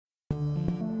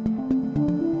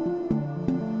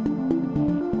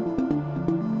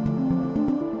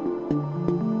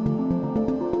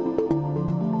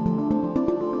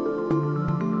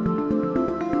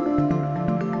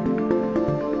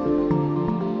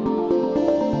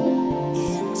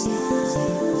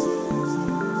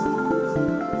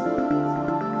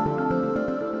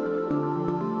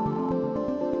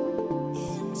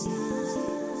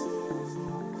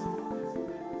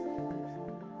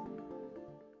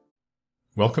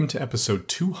Welcome to episode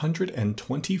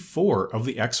 224 of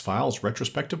the X-Files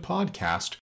retrospective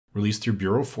podcast, released through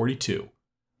Bureau 42.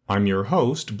 I'm your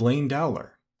host, Blaine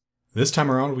Dowler. This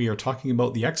time around, we are talking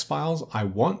about the X-Files I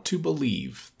Want to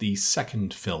Believe, the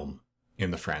second film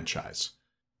in the franchise.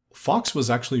 Fox was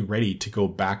actually ready to go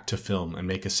back to film and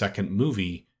make a second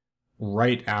movie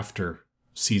right after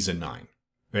Season 9.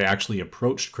 They actually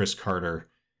approached Chris Carter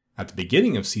at the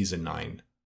beginning of Season 9,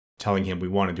 telling him we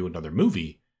want to do another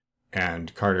movie.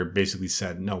 And Carter basically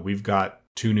said, no, we've got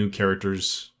two new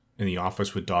characters in the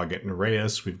office with Doggett and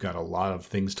Reyes. We've got a lot of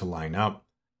things to line up.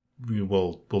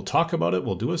 We'll talk about it.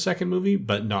 We'll do a second movie,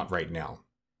 but not right now.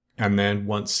 And then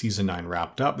once Season 9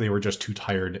 wrapped up, they were just too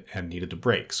tired and needed a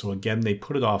break. So again, they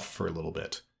put it off for a little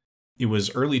bit. It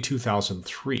was early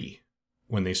 2003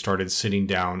 when they started sitting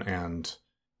down and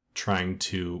trying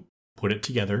to put it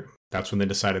together. That's when they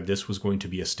decided this was going to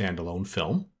be a standalone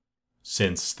film.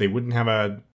 Since they wouldn't have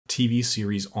a TV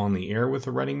series on the air with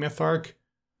a Running Myth arc,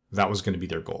 that was going to be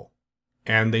their goal.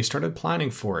 And they started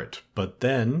planning for it, but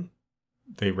then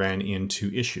they ran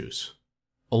into issues.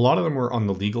 A lot of them were on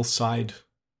the legal side.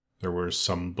 There was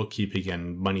some bookkeeping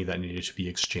and money that needed to be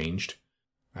exchanged,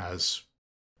 as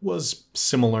was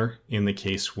similar in the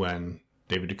case when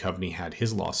David Duchovny had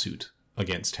his lawsuit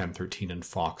against 1013 and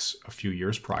Fox a few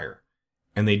years prior.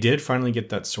 And they did finally get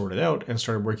that sorted out and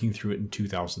started working through it in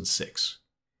 2006.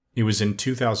 It was in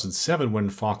 2007 when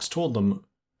Fox told them,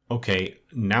 okay,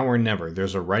 now or never,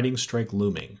 there's a writing strike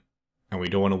looming. And we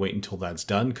don't want to wait until that's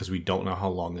done because we don't know how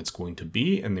long it's going to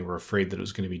be. And they were afraid that it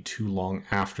was going to be too long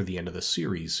after the end of the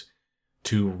series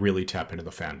to really tap into the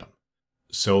fandom.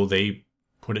 So they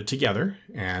put it together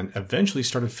and eventually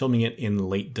started filming it in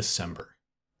late December.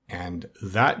 And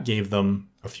that gave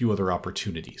them a few other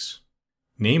opportunities.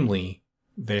 Namely,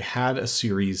 they had a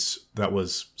series that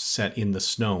was set in the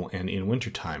snow and in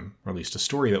wintertime, or at least a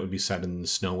story that would be set in the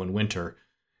snow and winter.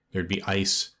 There'd be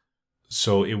ice.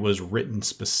 So it was written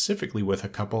specifically with a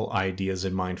couple ideas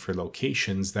in mind for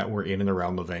locations that were in and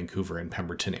around the Vancouver and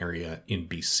Pemberton area in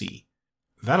BC.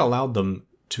 That allowed them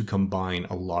to combine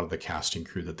a lot of the casting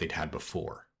crew that they'd had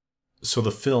before. So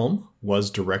the film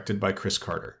was directed by Chris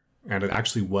Carter, and it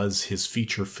actually was his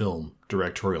feature film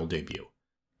directorial debut.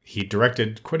 He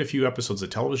directed quite a few episodes of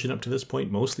television up to this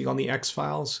point, mostly on the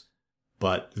X-Files,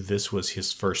 but this was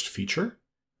his first feature,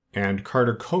 and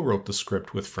Carter co-wrote the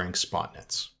script with Frank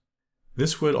Spotnitz.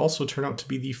 This would also turn out to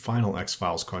be the final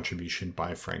X-Files contribution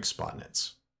by Frank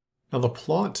Spotnitz. Now, the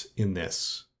plot in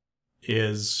this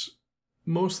is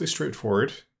mostly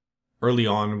straightforward. Early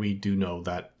on, we do know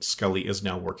that Scully is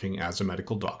now working as a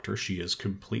medical doctor. She is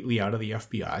completely out of the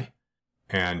FBI,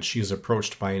 and she is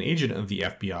approached by an agent of the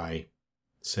FBI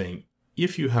saying,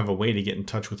 if you have a way to get in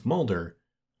touch with Mulder,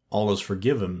 all is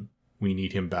forgiven. We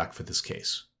need him back for this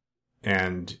case.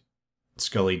 And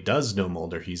Scully does know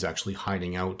Mulder. He's actually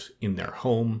hiding out in their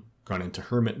home, gone into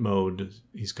hermit mode.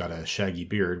 He's got a shaggy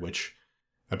beard, which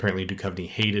apparently Duchovny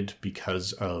hated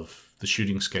because of the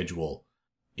shooting schedule.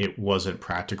 It wasn't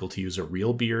practical to use a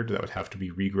real beard. That would have to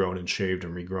be regrown and shaved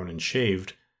and regrown and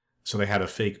shaved. So they had a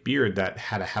fake beard that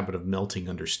had a habit of melting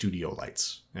under studio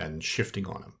lights and shifting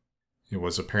on him. It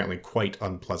was apparently quite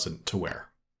unpleasant to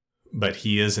wear. But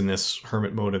he is in this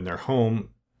hermit mode in their home.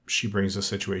 She brings the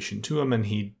situation to him, and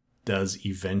he does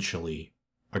eventually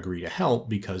agree to help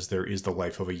because there is the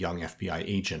life of a young FBI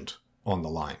agent on the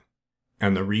line.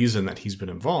 And the reason that he's been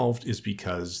involved is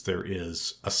because there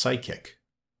is a psychic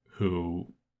who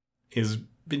has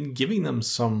been giving them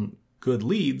some good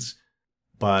leads,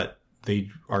 but they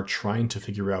are trying to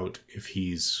figure out if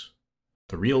he's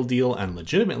the real deal and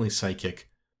legitimately psychic,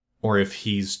 or if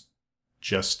he's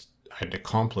just an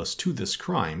accomplice to this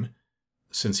crime,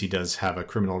 since he does have a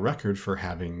criminal record for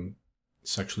having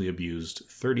sexually abused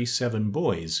 37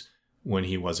 boys when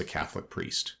he was a Catholic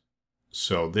priest.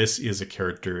 So this is a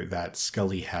character that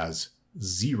Scully has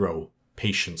zero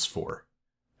patience for,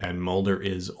 and Mulder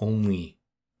is only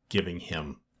giving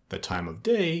him the time of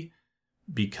day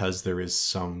because there is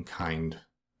some kind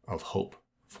of hope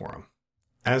for him.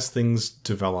 As things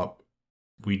develop,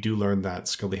 we do learn that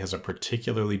Scully has a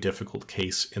particularly difficult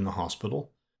case in the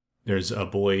hospital. There's a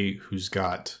boy who's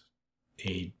got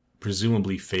a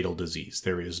presumably fatal disease.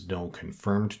 There is no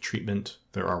confirmed treatment.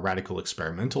 There are radical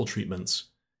experimental treatments.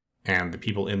 And the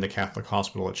people in the Catholic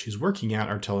hospital that she's working at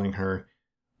are telling her,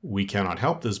 we cannot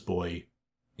help this boy.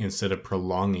 Instead of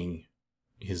prolonging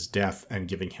his death and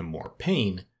giving him more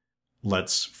pain,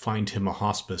 let's find him a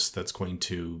hospice that's going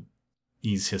to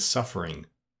ease his suffering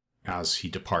as he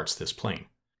departs this plane.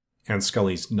 And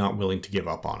Scully's not willing to give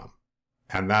up on him.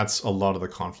 And that's a lot of the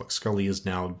conflict. Scully is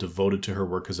now devoted to her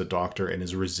work as a doctor and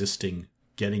is resisting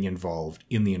getting involved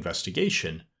in the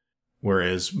investigation,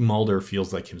 whereas Mulder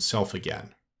feels like himself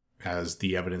again. As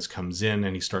the evidence comes in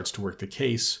and he starts to work the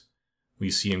case, we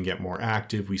see him get more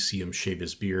active. We see him shave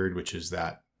his beard, which is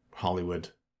that Hollywood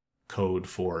code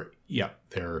for,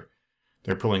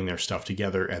 they're pulling their stuff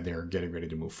together and they're getting ready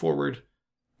to move forward.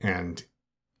 And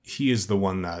he is the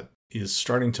one that is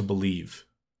starting to believe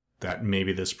that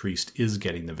maybe this priest is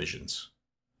getting the visions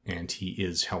and he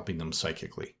is helping them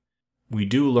psychically. We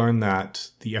do learn that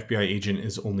the FBI agent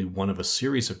is only one of a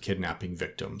series of kidnapping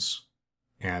victims,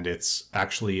 and it's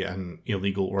actually an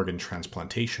illegal organ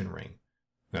transplantation ring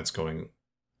that's going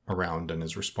around and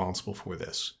is responsible for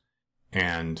this.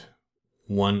 And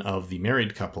one of the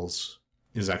married couples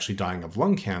is actually dying of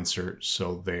lung cancer,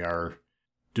 so they are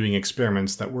doing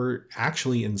experiments that were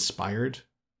actually inspired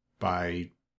by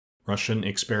Russian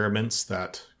experiments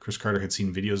that Chris Carter had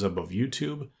seen videos of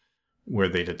YouTube, where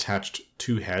they'd attached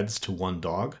 2 heads to one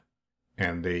dog,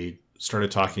 and they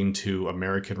started talking to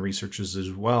American researchers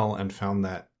as well and found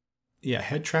that,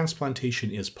 head transplantation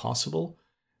is possible.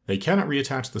 They cannot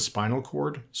reattach the spinal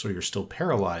cord, so you're still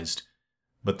paralyzed,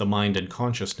 but the mind and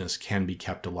consciousness can be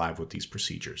kept alive with these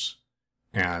procedures.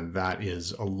 And that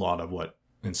is a lot of what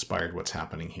inspired what's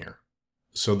happening here.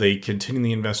 So they continue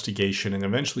the investigation and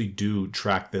eventually do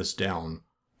track this down,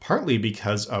 partly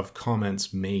because of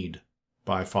comments made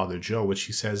by Father Joe, which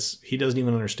he says he doesn't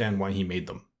even understand why he made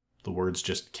them. The words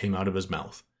just came out of his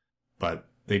mouth. But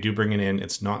they do bring it in.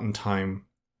 It's not in time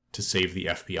to save the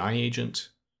FBI agent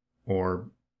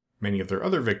or many of their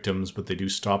other victims, but they do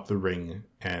stop the ring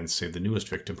and save the newest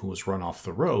victim, who was run off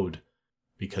the road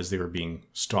because they were being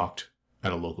stalked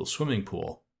at a local swimming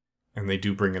pool. And they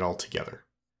do bring it all together.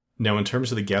 Now, in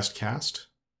terms of the guest cast,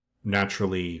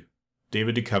 naturally,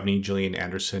 David Duchovny, Gillian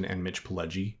Anderson, and Mitch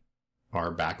Pileggi are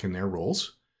back in their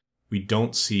roles. We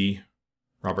don't see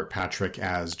Robert Patrick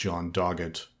as John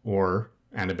Doggett or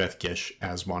Annabeth Gish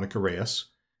as Monica Reyes.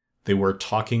 They were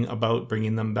talking about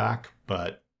bringing them back,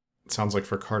 but it sounds like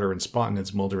for Carter and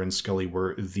Spotnitz, Mulder and Scully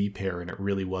were the pair, and it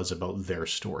really was about their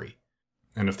story.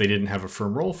 And if they didn't have a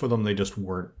firm role for them, they just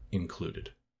weren't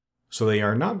included. So they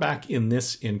are not back in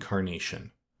this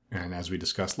incarnation. And as we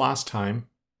discussed last time,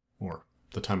 or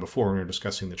the time before when we were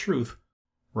discussing The Truth,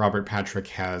 Robert Patrick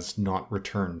has not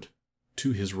returned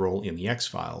to his role in The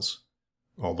X-Files,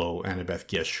 although Annabeth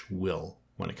Gish will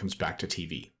when it comes back to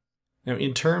TV. Now,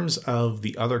 in terms of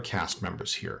the other cast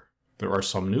members here, there are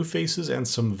some new faces and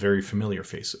some very familiar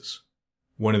faces.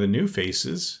 One of the new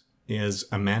faces is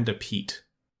Amanda Peet.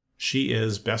 She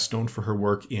is best known for her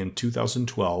work in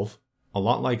 2012, A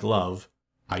Lot Like Love,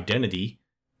 Identity,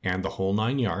 and The Whole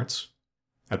Nine Yards.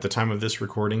 At the time of this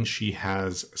recording, she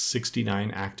has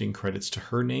 69 acting credits to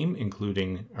her name,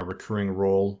 including a recurring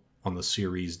role on the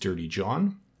series Dirty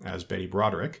John as Betty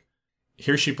Broderick.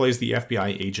 Here she plays the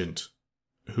FBI agent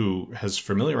who has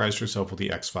familiarized herself with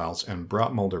the X-Files and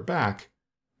brought Mulder back,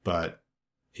 but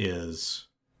is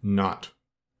not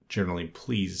generally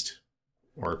pleased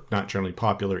or not generally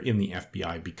popular in the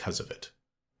FBI because of it.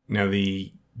 Now,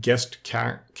 the guest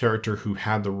character who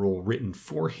had the role written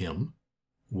for him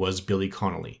was Billy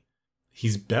Connolly.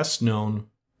 He's best known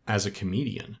as a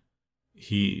comedian.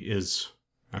 He is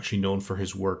actually known for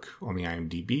his work on the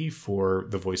IMDb for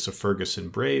the voice of Fergus in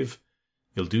Brave,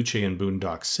 Il Duce in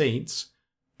Boondock Saints,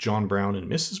 John Brown in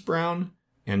Mrs. Brown,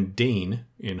 and Dane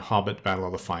in Hobbit: Battle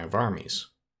of the Five Armies.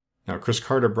 Now, Chris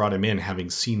Carter brought him in having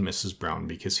seen Mrs. Brown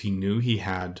because he knew he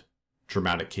had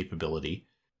dramatic capability.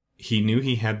 He knew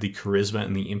he had the charisma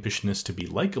and the impishness to be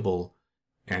likable,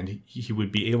 and he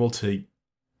would be able to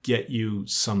get you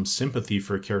some sympathy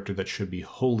for a character that should be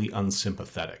wholly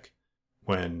unsympathetic.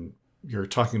 When you're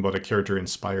talking about a character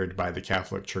inspired by the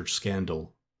Catholic Church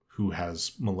scandal who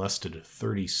has molested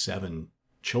 37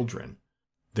 children,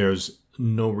 there's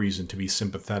no reason to be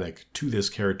sympathetic to this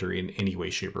character in any way,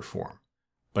 shape, or form.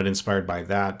 But inspired by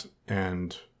that,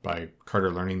 and by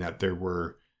Carter learning that there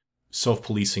were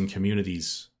self-policing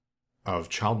communities of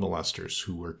child molesters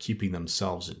who were keeping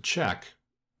themselves in check,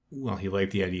 well, he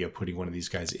liked the idea of putting one of these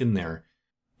guys in there,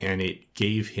 and it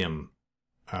gave him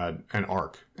an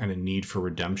arc and a need for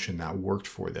redemption that worked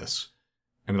for this.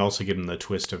 And it also gave him the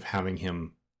twist of having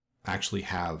him actually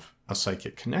have a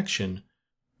psychic connection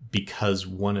because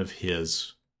one of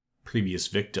his previous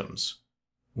victims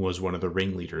was one of the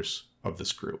ringleaders of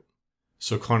this group.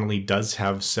 So Connolly does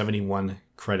have 71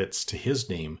 credits to his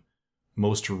name,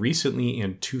 most recently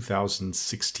in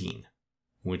 2016.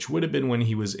 Which would have been when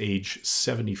he was age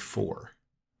 74.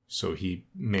 So he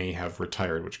may have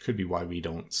retired, which could be why we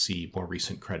don't see more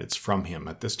recent credits from him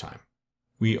at this time.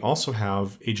 We also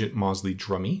have Agent Mosley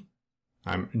Drummy.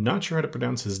 I'm not sure how to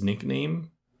pronounce his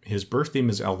nickname. His birth name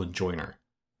is Alvin Joyner.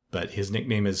 but his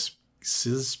nickname is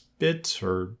Xzibit,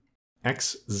 or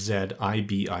Xzibit.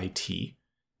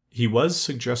 He was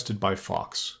suggested by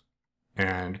Fox,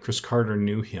 and Chris Carter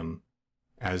knew him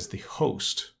as the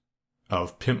host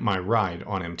of Pimp My Ride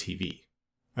on MTV.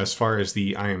 As far as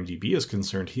the IMDb is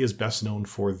concerned, he is best known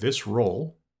for this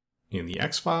role in The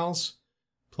X-Files,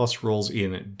 plus roles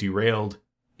in Derailed,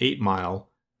 8 Mile,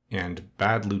 and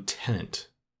Bad Lieutenant,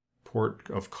 Port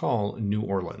of Call, New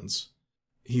Orleans.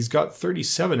 He's got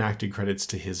 37 acting credits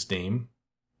to his name,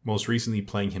 most recently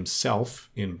playing himself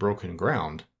in Broken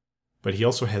Ground, but he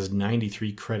also has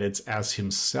 93 credits as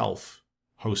himself,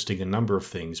 hosting a number of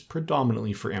things,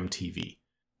 predominantly for MTV,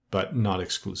 but not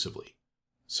exclusively.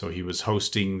 So he was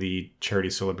hosting the Charity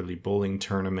Celebrity Bowling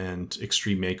Tournament,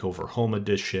 Extreme Makeover Home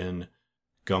Edition,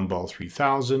 Gumball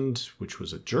 3000, which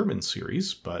was a German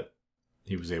series, but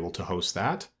he was able to host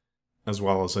that, as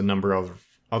well as a number of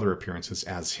other appearances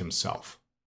as himself.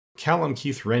 Callum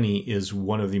Keith Rennie is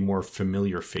one of the more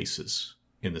familiar faces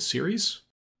in the series.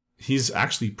 He's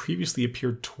actually previously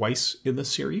appeared twice in the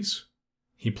series.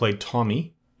 He played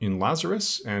Tommy in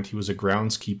Lazarus, and he was a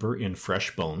groundskeeper in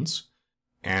Fresh Bones.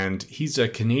 And he's a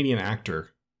Canadian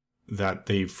actor that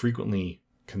they've frequently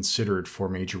considered for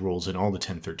major roles in all the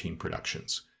 1013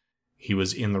 productions. He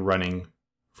was in the running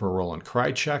for a role in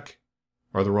Krychek,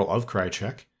 or the role of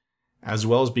Krychek, as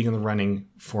well as being in the running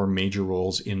for major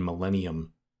roles in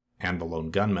Millennium and The Lone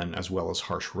Gunman, as well as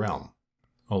Harsh Realm.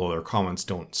 Although their comments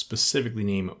don't specifically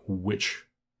name which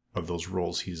of those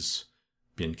roles he's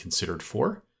been considered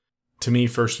for. To me,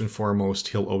 first and foremost,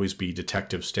 he'll always be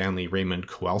Detective Stanley Raymond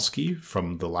Kowalski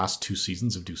from the last 2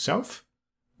 seasons of Due South,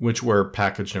 which were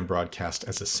packaged and broadcast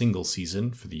as a single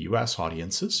season for the US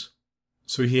audiences.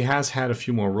 So he has had a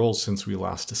few more roles since we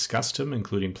last discussed him,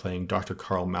 including playing Dr.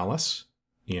 Carl Mallis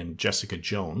in Jessica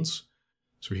Jones.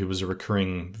 So he was a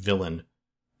recurring villain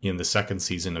in the 2nd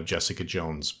season of Jessica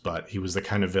Jones, but he was the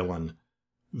kind of villain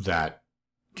that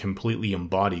completely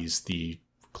embodies the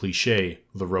cliche,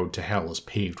 the road to hell is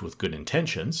paved with good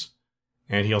intentions.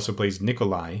 And he also plays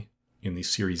Nikolai in the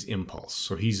series Impulse.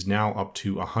 So he's now up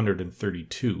to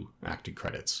 132 acting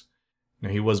credits. Now,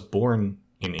 he was born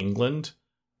in England,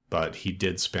 but he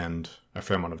did spend a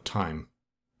fair amount of time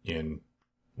in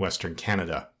Western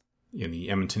Canada, in the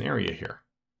Edmonton area here.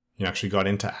 He actually got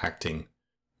into acting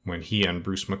when he and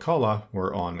Bruce McCullough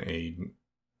were on a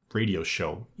radio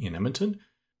show in Edmonton,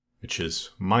 which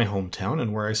is my hometown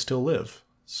and where I still live.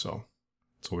 So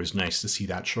it's always nice to see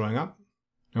that showing up.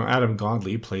 Now, Adam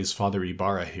Godley plays Father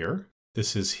Ibarra here.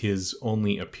 This is his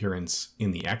only appearance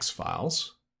in The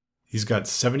X-Files. He's got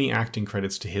 70 acting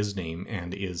credits to his name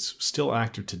and is still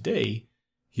active today.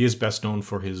 He is best known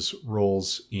for his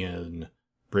roles in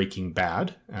Breaking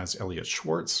Bad as Elliot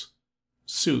Schwartz,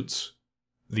 Suits,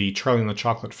 the Charlie and the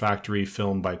Chocolate Factory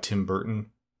film by Tim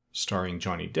Burton starring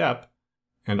Johnny Depp,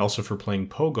 and also for playing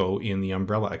Pogo in The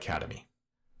Umbrella Academy.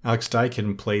 Alex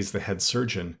Dykin plays the head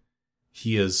surgeon.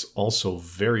 He is also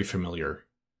very familiar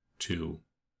to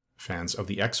fans of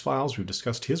The X-Files. We've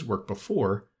discussed his work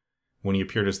before when he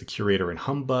appeared as the curator in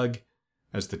Humbug,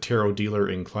 as the tarot dealer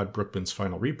in Claude Brookman's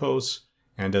Final Repos,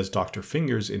 and as Dr.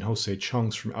 Fingers in Jose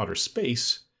Chung's From Outer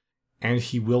Space. And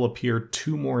he will appear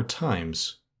 2 more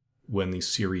times when the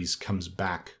series comes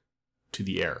back to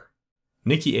the air.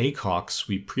 Nikki Acox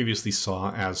we previously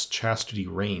saw as Chastity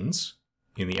Rains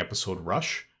in the episode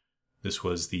Rush. This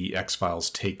was the X-Files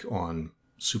take on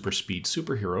super speed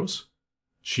superheroes.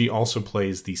 She also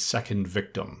plays the second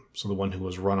victim, so the one who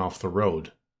was run off the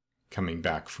road coming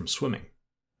back from swimming.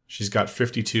 She's got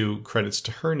 52 credits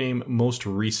to her name, most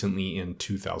recently in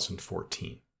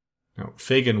 2014. Now,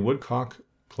 Fagan Woodcock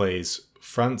plays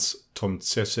Franz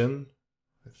Tomczysyn.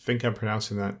 I think I'm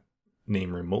pronouncing that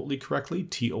name remotely correctly.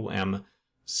 Tomczezyn,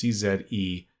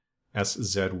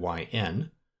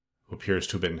 who appears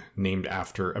to have been named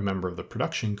after a member of the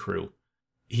production crew.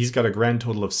 He's got a grand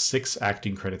total of 6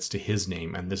 acting credits to his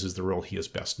name, and this is the role he is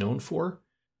best known for.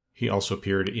 He also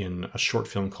appeared in a short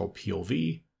film called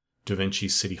POV, Da Vinci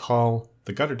City Hall,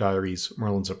 The Gutter Diaries,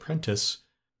 Merlin's Apprentice,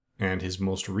 and his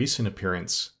most recent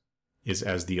appearance is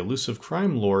as the elusive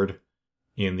crime lord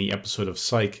in the episode of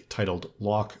Psych titled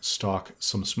Lock, Stock,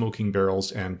 Some Smoking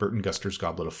Barrels, and Burton Guster's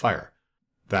Goblet of Fire.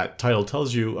 That title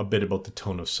tells you a bit about the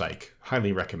tone of Psych.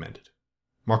 Highly recommended.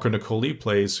 Marco Niccoli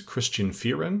plays Christian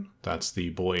Fearon. That's the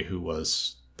boy who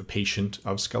was the patient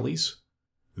of Scully's.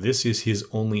 This is his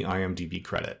only IMDb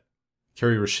credit.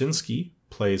 Carrie Roshinsky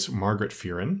plays Margaret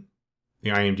Fearon.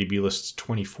 The IMDb lists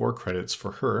 24 credits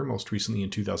for her, most recently in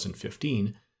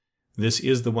 2015. This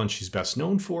is the one she's best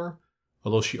known for,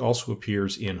 although she also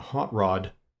appears in Hot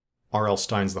Rod, R.L.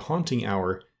 Stine's The Haunting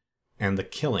Hour, and The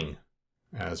Killing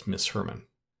as Miss Herman.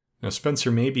 Now,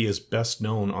 Spencer Mabey is best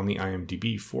known on the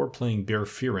IMDb for playing Bear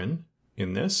Fearon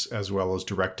in this, as well as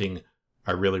directing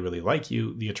I Really, Really Like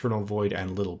You, The Eternal Void,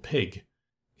 and Little Pig.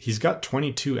 He's got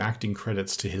 22 acting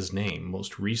credits to his name,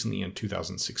 most recently in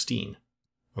 2016,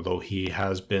 although he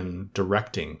has been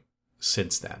directing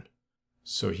since then.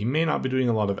 So he may not be doing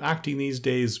a lot of acting these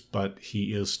days, but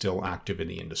he is still active in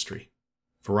the industry.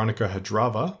 Veronika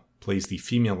Hadrava plays the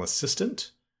female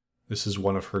assistant. This is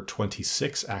one of her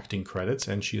 26 acting credits,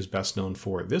 and she is best known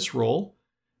for this role,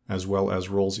 as well as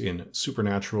roles in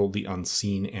Supernatural, The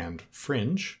Unseen, and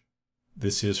Fringe.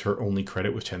 This is her only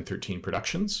credit with 1013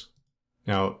 Productions.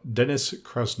 Now, Denis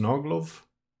Krasnoglov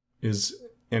is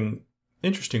an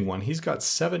interesting one. He's got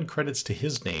 7 credits to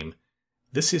his name.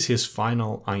 This is his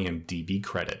final IMDb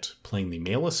credit, playing the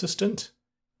male assistant.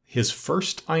 His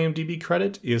first IMDb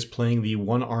credit is playing the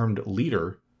one-armed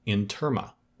leader in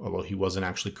Terma, although he wasn't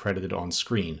actually credited on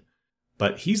screen.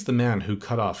 But he's the man who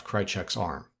cut off Krychek's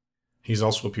arm. He's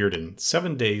also appeared in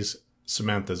 7 Days,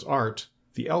 Samantha's Art,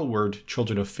 The L Word,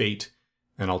 Children of Fate,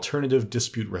 and Alternative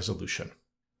Dispute Resolution.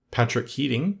 Patrick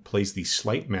Keating plays the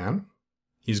Slight Man.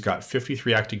 He's got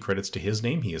 53 acting credits to his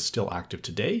name. He is still active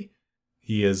today.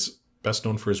 He is best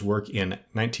known for his work in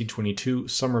 1922,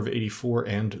 Summer of 84,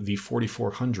 and The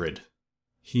 4400.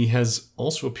 He has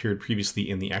also appeared previously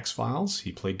in The X-Files.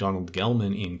 He played Donald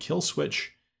Gelman in Kill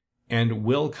Switch, and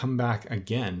will come back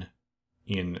again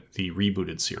in the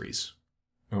rebooted series.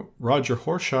 Now, Roger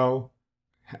Horshaw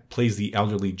plays the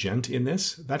elderly gent in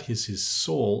this. That is his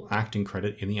sole acting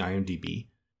credit in the IMDb.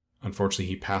 Unfortunately,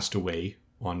 he passed away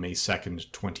on May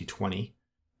 2nd, 2020.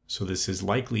 So this is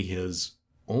likely his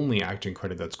only acting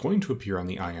credit that's going to appear on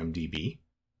the IMDb.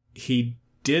 He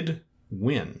did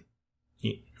win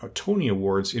Tony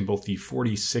Awards in both the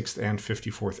 46th and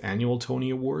 54th Annual Tony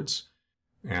Awards,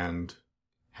 and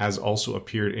has also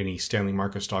appeared in a Stanley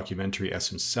Marcus documentary as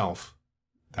himself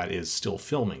that is still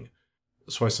filming.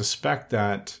 So I suspect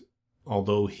that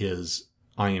although his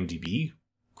IMDb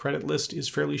credit list is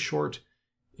fairly short,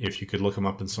 if you could look him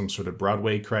up in some sort of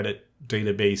Broadway credit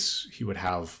database, he would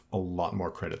have a lot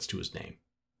more credits to his name.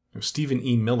 Now, Stephen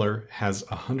E. Miller has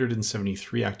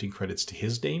 173 acting credits to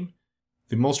his name.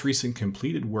 The most recent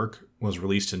completed work was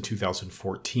released in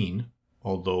 2014,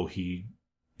 although he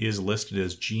is listed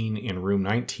as Gene in Room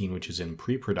 19, which is in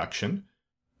pre-production,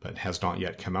 but has not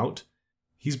yet come out.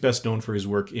 He's best known for his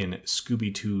work in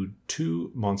Scooby-Doo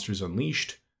 2, Monsters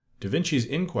Unleashed, Da Vinci's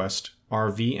Inquest,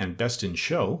 RV, and Best in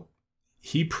Show.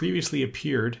 He previously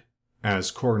appeared as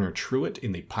Coroner Truitt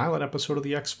in the pilot episode of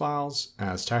The X-Files,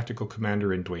 as Tactical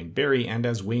Commander in Dwayne Barry, and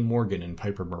as Wayne Morgan in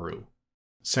Piper Maru.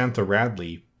 Santha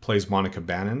Radley plays Monica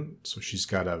Bannon, so she's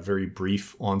got a very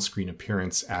brief on-screen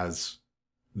appearance as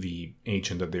the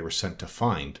agent that they were sent to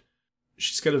find.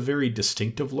 She's got a very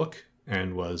distinctive look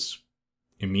and was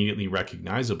immediately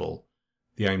recognizable.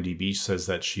 The IMDb says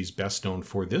that she's best known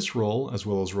for this role, as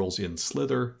well as roles in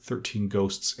Slither, 13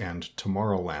 Ghosts, and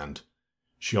Tomorrowland.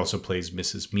 She also plays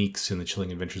Mrs. Meeks in The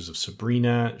Chilling Adventures of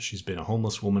Sabrina. She's been a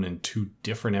homeless woman in 2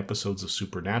 different episodes of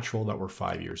Supernatural that were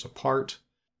 5 years apart.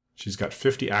 She's got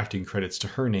 50 acting credits to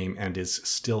her name and is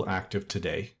still active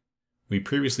today. We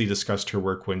previously discussed her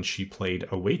work when she played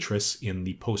a waitress in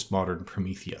the postmodern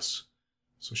Prometheus.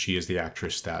 So she is the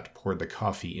actress that poured the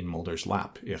coffee in Mulder's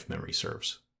lap, if memory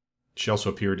serves. She also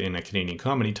appeared in a Canadian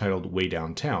comedy titled Way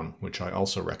Downtown, which I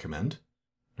also recommend.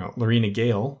 Now, Lorena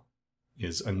Gale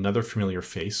is another familiar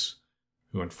face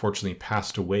who unfortunately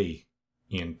passed away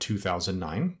in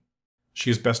 2009. She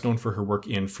is best known for her work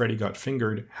in Freddy Got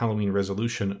Fingered, Halloween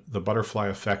Resolution, The Butterfly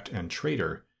Effect, and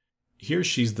Traitor. Here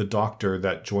she's the doctor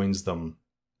that joins them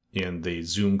in the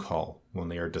Zoom call when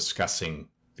they are discussing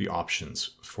the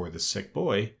options for the sick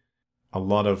boy. A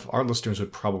lot of our listeners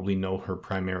would probably know her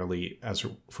primarily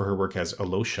for her work as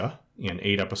Alosha in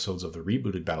 8 episodes of the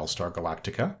rebooted Battlestar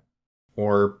Galactica,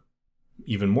 or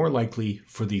even more likely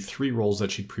for the 3 roles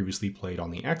that she'd previously played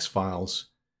on The X-Files,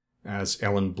 as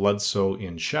Ellen Bloodsoe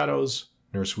in Shadows,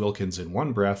 Nurse Wilkins in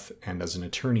One Breath, and as an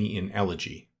attorney in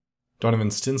Elegy.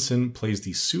 Donovan Stinson plays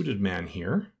the suited man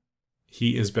here.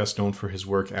 He is best known for his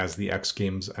work as the X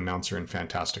Games announcer in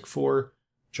Fantastic Four,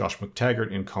 Josh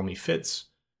McTaggart in Call Me Fitz,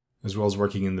 as well as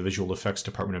working in the visual effects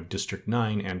department of District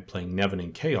 9 and playing Nevin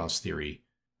in Chaos Theory.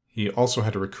 He also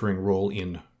had a recurring role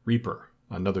in Reaper,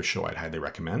 another show I'd highly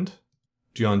recommend.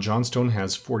 Dion Johnstone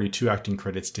has 42 acting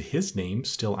credits to his name,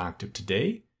 still active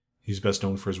today. He's best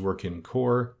known for his work in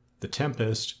Core, The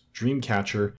Tempest,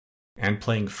 Dreamcatcher, and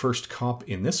playing First Cop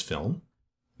in this film.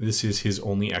 This is his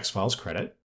only X-Files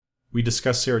credit. We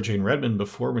discussed Sarah Jane Redmond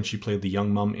before when she played the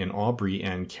young mum in Aubrey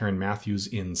and Karen Matthews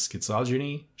in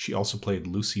Schizogyny. She also played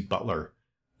Lucy Butler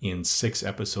in 6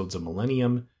 episodes of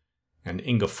Millennium. and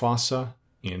Inga Fossa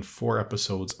in 4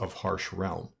 episodes of Harsh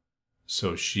Realm.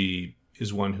 So she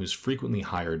is one who's frequently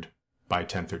hired by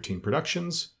 1013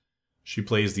 Productions. She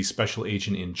plays the special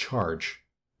agent in charge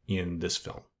in this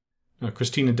film. Now,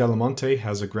 Christina Delamonte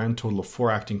has a grand total of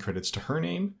 4 acting credits to her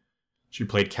name. She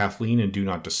played Kathleen in Do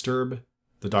Not Disturb,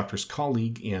 the Doctor's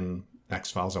colleague in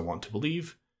X-Files I Want to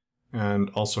Believe, and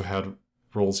also had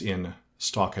roles in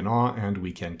Stalk and Awe and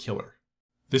Weekend Killer.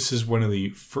 This is one of the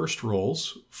first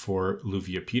roles for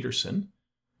Luvia Peterson.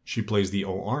 She plays the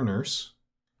OR nurse.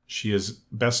 She is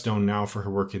best known now for her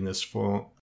work in this film,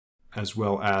 as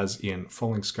well as in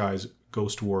Falling Skies,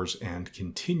 Ghost Wars, and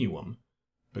Continuum.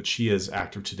 But she is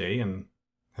active today and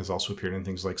has also appeared in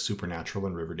things like Supernatural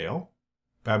and Riverdale.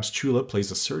 Babs Chula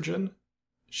plays a surgeon.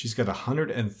 She's got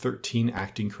 113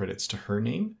 acting credits to her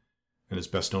name and is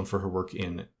best known for her work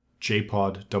in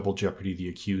J-Pod, Double Jeopardy, The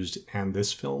Accused, and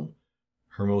this film.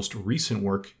 Her most recent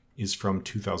work is from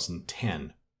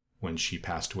 2010, when she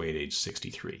passed away at age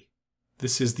 63.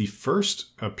 This is the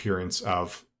first appearance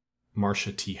of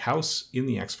Marcia T. House in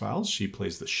The X-Files. She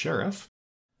plays the sheriff.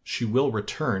 She will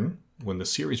return when the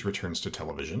series returns to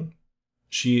television.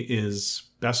 She is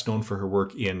best known for her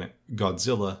work in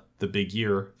Godzilla, The Big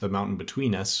Year, The Mountain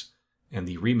Between Us, and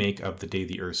the remake of The Day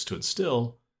the Earth Stood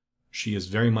Still. She is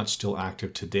very much still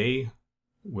active today,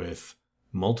 with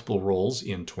multiple roles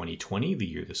in 2020, the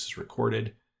year this is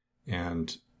recorded,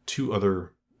 and 2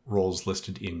 other roles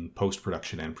listed in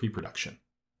post-production and pre-production.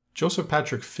 Joseph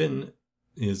Patrick Finn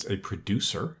is a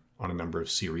producer on a number of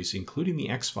series, including The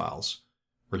X-Files,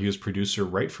 where he was producer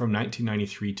right from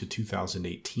 1993 to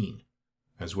 2018,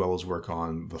 as well as work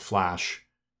on The Flash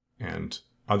and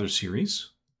other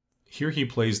series. Here he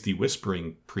plays the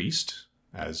Whispering Priest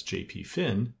as J.P.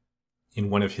 Finn in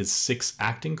one of his 6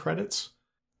 acting credits.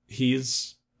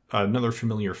 He's another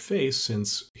familiar face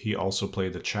since he also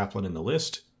played the chaplain in The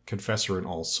List, Confessor in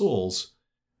All Souls,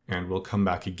 and will come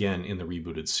back again in the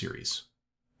rebooted series.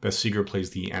 Beth Seeger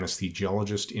plays the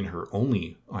anesthesiologist in her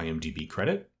only IMDb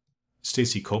credit.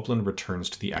 Stacey Copeland returns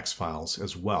to The X-Files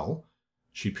as well.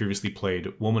 She previously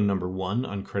played Woman Number 1,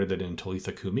 uncredited in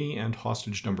Talitha Kumi, and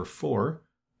Hostage Number 4,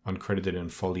 uncredited in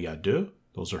Folie à Deux.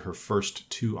 Those are her first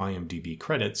 2 IMDb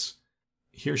credits.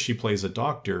 Here she plays a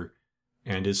doctor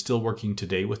and is still working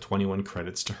today with 21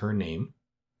 credits to her name.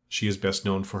 She is best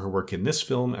known for her work in this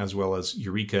film, as well as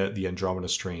Eureka, The Andromeda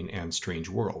Strain, and Strange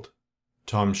World.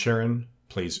 Tom Sharon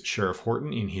plays Sheriff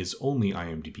Horton in his only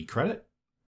IMDb credit,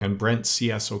 and Brent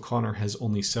C.S. O'Connor has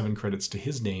only 7 credits to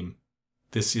his name.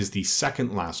 This is the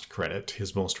second last credit.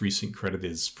 His most recent credit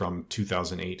is from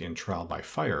 2008 in Trial by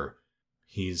Fire.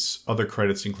 His other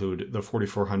credits include The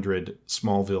 4400,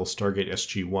 Smallville, Stargate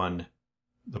SG-1,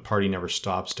 The Party Never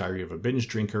Stops, Diary of a Binge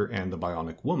Drinker, and The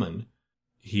Bionic Woman.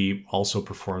 He also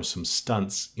performed some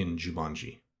stunts in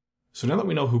Jumanji. So now that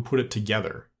we know who put it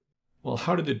together, well,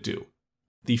 how did it do?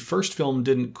 The first film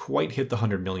didn't quite hit the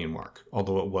 100 million mark,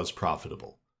 although it was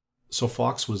profitable. So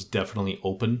Fox was definitely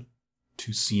open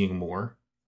to seeing more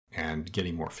and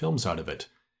getting more films out of it.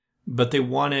 But they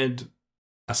wanted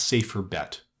a safer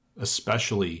bet,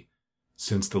 especially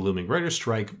since the looming writer's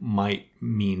strike might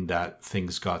mean that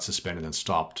things got suspended and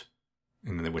stopped,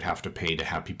 and then they would have to pay to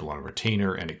have people on a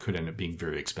retainer, and it could end up being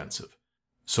very expensive.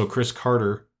 So Chris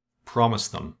Carter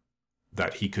promised them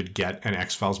that he could get an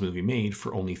X-Files movie made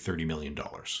for only $30 million,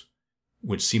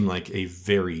 which seemed like a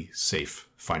very safe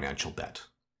financial bet.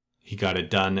 He got it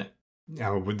done.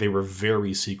 Now, they were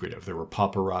very secretive. There were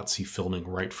paparazzi filming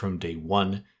right from day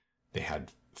one. They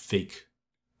had fake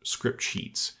script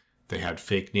sheets. They had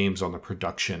fake names on the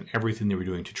production, everything they were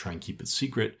doing to try and keep it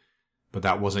secret, but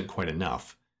that wasn't quite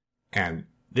enough. And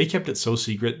they kept it so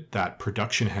secret that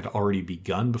production had already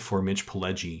begun before Mitch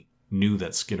Pileggi knew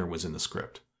that Skinner was in the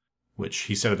script, which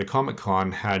he said at the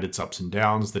Comic-Con had its ups and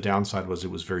downs. The downside was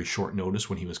it was very short notice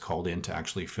when he was called in to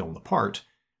actually film the part.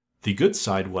 The good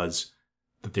side was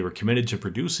that they were committed to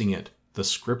producing it, the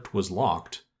script was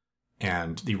locked,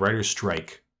 and the writer's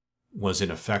strike was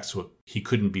in effect, so he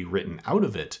couldn't be written out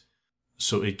of it.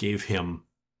 So it gave him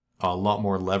a lot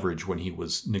more leverage when he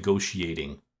was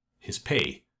negotiating his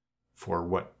pay for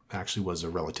what actually was a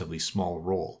relatively small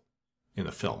role in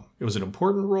the film. It was an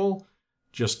important role,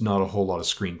 just not a whole lot of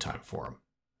screen time for him.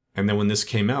 And then when this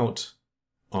came out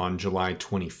on July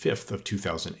 25th of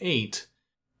 2008,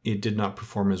 it did not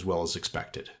perform as well as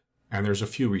expected. And there's a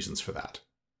few reasons for that.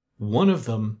 One of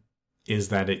them is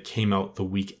that it came out the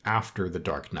week after The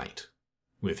Dark Knight,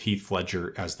 with Heath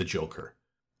Ledger as the Joker.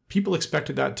 People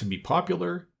expected that to be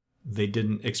popular. They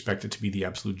didn't expect it to be the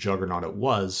absolute juggernaut it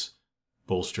was,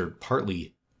 bolstered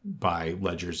partly by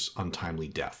Ledger's untimely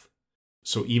death.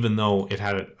 So even though it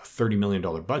had a $30 million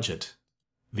budget,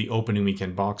 the opening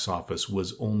weekend box office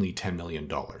was only $10 million.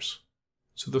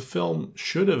 So the film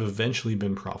should have eventually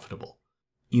been profitable.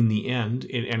 In the end,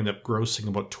 it ended up grossing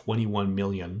about $21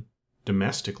 million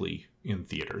domestically in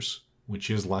theaters, which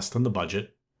is less than the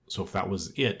budget. So if that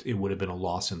was it, it would have been a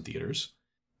loss in theaters.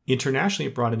 Internationally,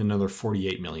 it brought in another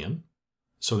 $48 million.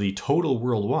 So the total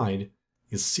worldwide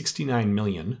is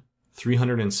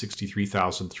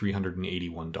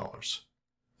 $69,363,381.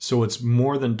 So it's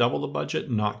more than double the budget,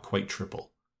 not quite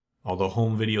triple. Although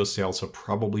home video sales have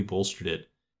probably bolstered it,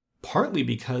 partly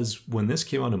because when this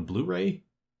came out in Blu-ray,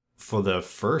 for the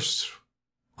first,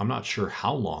 I'm not sure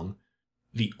how long,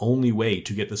 the only way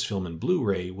to get this film in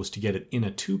Blu-ray was to get it in a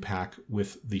 2-pack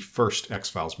with the first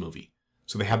X-Files movie.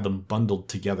 So they had them bundled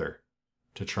together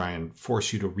to try and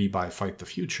force you to rebuy Fight the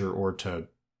Future or to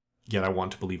get I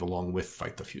Want to Believe along with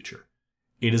Fight the Future.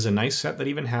 It is a nice set that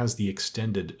even has the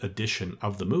extended edition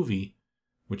of the movie,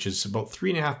 which is about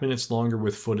 3.5 minutes longer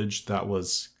with footage that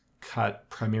was cut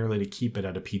primarily to keep it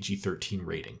at a PG-13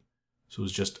 rating. So it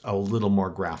was just a little more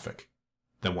graphic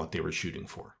than what they were shooting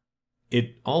for.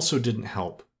 It also didn't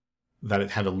help that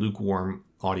it had a lukewarm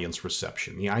audience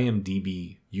reception. The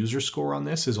IMDb user score on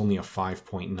this is only a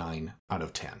 5.9 out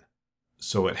of 10.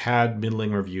 So it had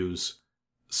middling reviews.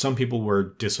 Some people were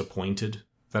disappointed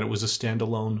that it was a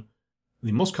standalone.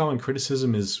 The most common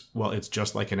criticism is, well, it's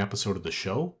just like an episode of the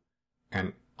show.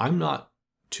 And I'm not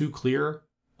too clear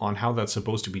on how that's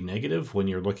supposed to be negative when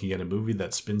you're looking at a movie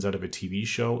that spins out of a TV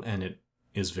show and it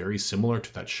is very similar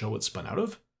to that show it spun out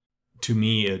of. To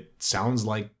me, it sounds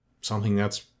like something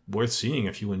that's worth seeing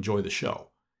if you enjoy the show.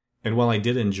 And while I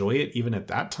did enjoy it, even at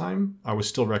that time, I was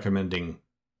still recommending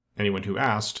anyone who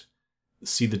asked,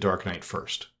 see The Dark Knight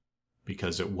first,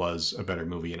 because it was a better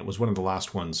movie and it was one of the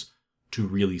last ones to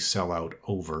really sell out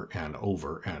over and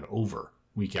over and over,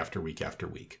 week after week after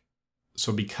week.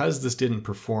 So because this didn't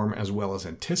perform as well as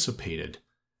anticipated,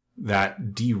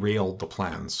 that derailed the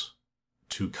plans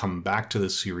to come back to the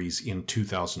series in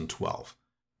 2012.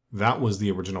 That was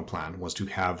the original plan, was to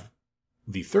have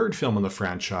the third film in the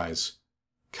franchise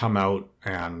come out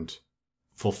and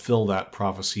fulfill that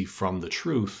prophecy from The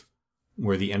Truth,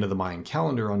 where the end of the Mayan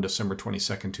calendar on December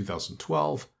 22nd,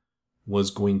 2012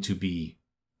 was going to be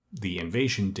the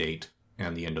invasion date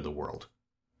and the end of the world.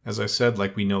 As I said,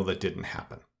 like we know, that didn't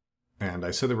happen. And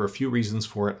I said there were a few reasons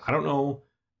for it. I don't know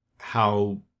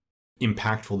how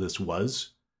impactful this was,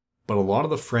 but a lot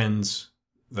of the friends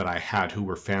that I had who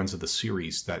were fans of the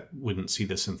series that wouldn't see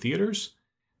this in theaters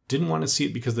didn't want to see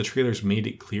it because the trailers made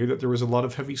it clear that there was a lot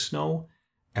of heavy snow,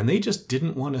 and they just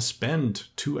didn't want to spend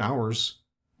 2 hours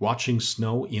watching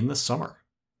snow in the summer.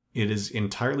 It is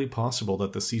entirely possible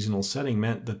that the seasonal setting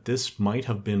meant that this might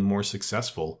have been more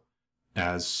successful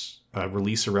as a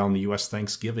release around the US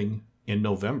Thanksgiving in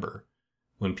November,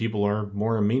 when people are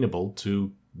more amenable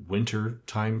to winter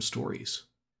time stories.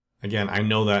 Again, I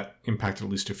know that impacted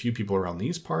at least a few people around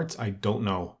these parts. I don't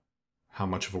know how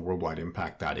much of a worldwide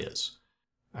impact that is.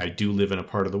 I do live in a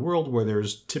part of the world where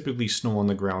there's typically snow on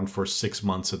the ground for 6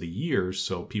 months of the year,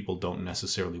 so people don't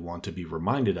necessarily want to be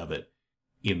reminded of it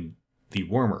in the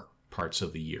warmer parts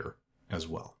of the year as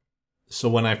well. So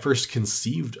when I first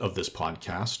conceived of this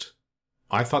podcast,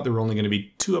 I thought there were only going to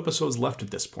be 2 episodes left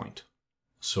at this point.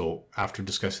 So after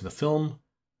discussing the film,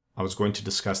 I was going to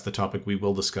discuss the topic we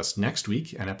will discuss next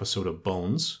week, an episode of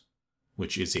Bones,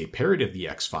 which is a parody of The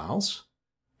X-Files,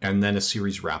 and then a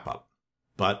series wrap-up.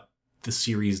 But the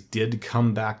series did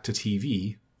come back to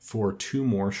TV for 2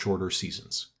 more shorter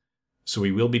seasons. So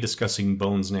we will be discussing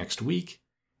Bones next week,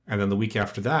 and then the week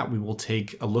after that we will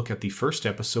take a look at the first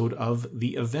episode of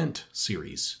the Event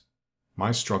series,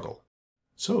 My Struggle.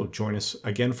 So join us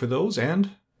again for those,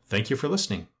 and thank you for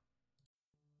listening.